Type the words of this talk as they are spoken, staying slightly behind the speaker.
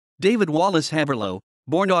David Wallace Heaverlo,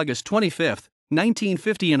 born August 25,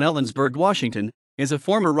 1950 in Ellensburg, Washington, is a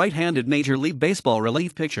former right-handed Major League Baseball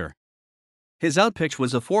relief pitcher. His outpitch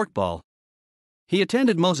was a forkball. He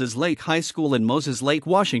attended Moses Lake High School in Moses Lake,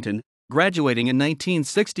 Washington, graduating in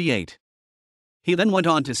 1968. He then went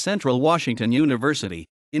on to Central Washington University,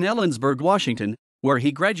 in Ellensburg, Washington, where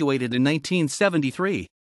he graduated in 1973.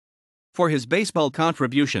 For his baseball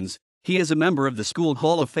contributions, he is a member of the School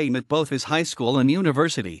Hall of Fame at both his high school and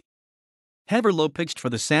university. Heaverlo pitched for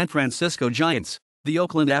the San Francisco Giants, the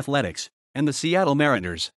Oakland Athletics, and the Seattle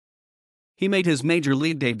Mariners. He made his major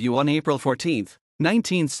league debut on April 14,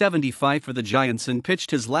 1975 for the Giants and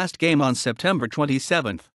pitched his last game on September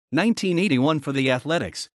 27, 1981 for the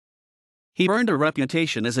Athletics. He earned a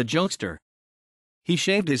reputation as a jokester. He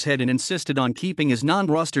shaved his head and insisted on keeping his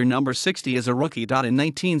non-roster number 60 as a rookie. In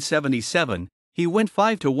 1977, he went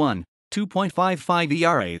 5-1, 2.55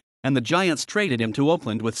 ERA, and the Giants traded him to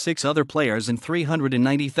Oakland with 6 other players and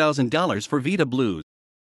 $390,000 for Vida Blue.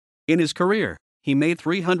 In his career, he made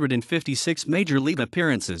 356 major league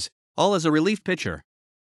appearances, all as a relief pitcher.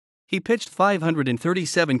 He pitched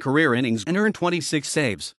 537 career innings and earned 26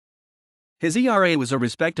 saves. His ERA was a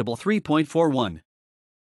respectable 3.41.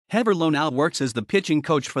 Heaverlo now works as the pitching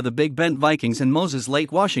coach for the Big Bend Vikings in Moses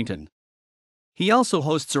Lake, Washington. He also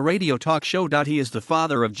hosts a radio talk show. He is the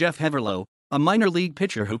father of Jeff Heaverlo, a minor league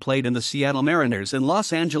pitcher who played in the Seattle Mariners and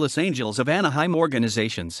Los Angeles Angels of Anaheim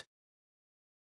organizations.